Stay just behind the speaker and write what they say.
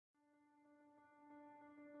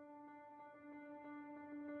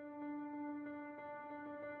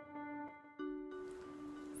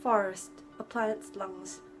Forest, a planet's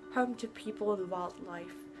lungs, home to people and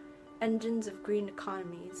wildlife, engines of green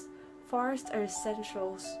economies. Forests are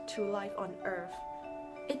essentials to life on Earth.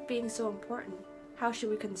 It being so important, how should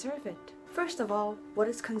we conserve it? First of all, what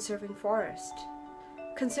is conserving forest?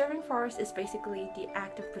 Conserving forests is basically the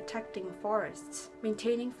act of protecting forests,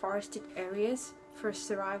 maintaining forested areas for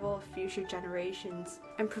survival of future generations,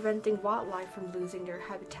 and preventing wildlife from losing their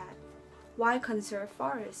habitat. Why conserve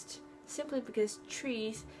forests? Simply because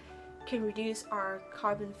trees can reduce our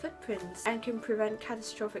carbon footprints and can prevent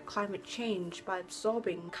catastrophic climate change by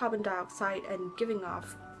absorbing carbon dioxide and giving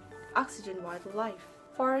off oxygen while alive.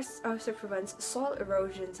 Forests also prevent soil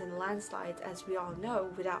erosions and landslides. As we all know,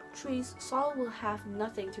 without trees, soil will have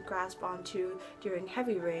nothing to grasp onto during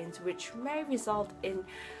heavy rains, which may result in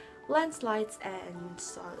landslides and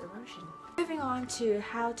soil erosion. Moving on to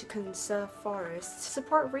how to conserve forests,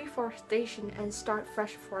 support reforestation and start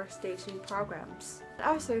fresh forestation programs. And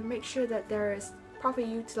also make sure that there is proper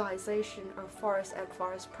utilization of forests and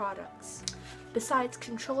forest products. Besides,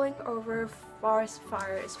 controlling over forest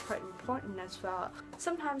fire is quite important as well.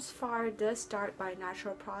 Sometimes fire does start by a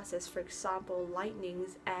natural process, for example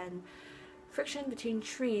lightnings and friction between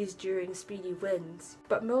trees during speedy winds,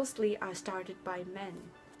 but mostly are started by men.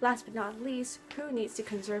 Last but not least, who needs to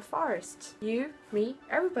conserve forests? You, me,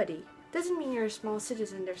 everybody. Doesn't mean you're a small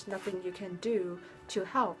citizen there's nothing you can do to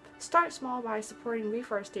help. Start small by supporting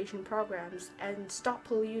reforestation programs and stop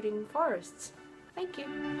polluting forests. Thank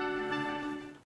you.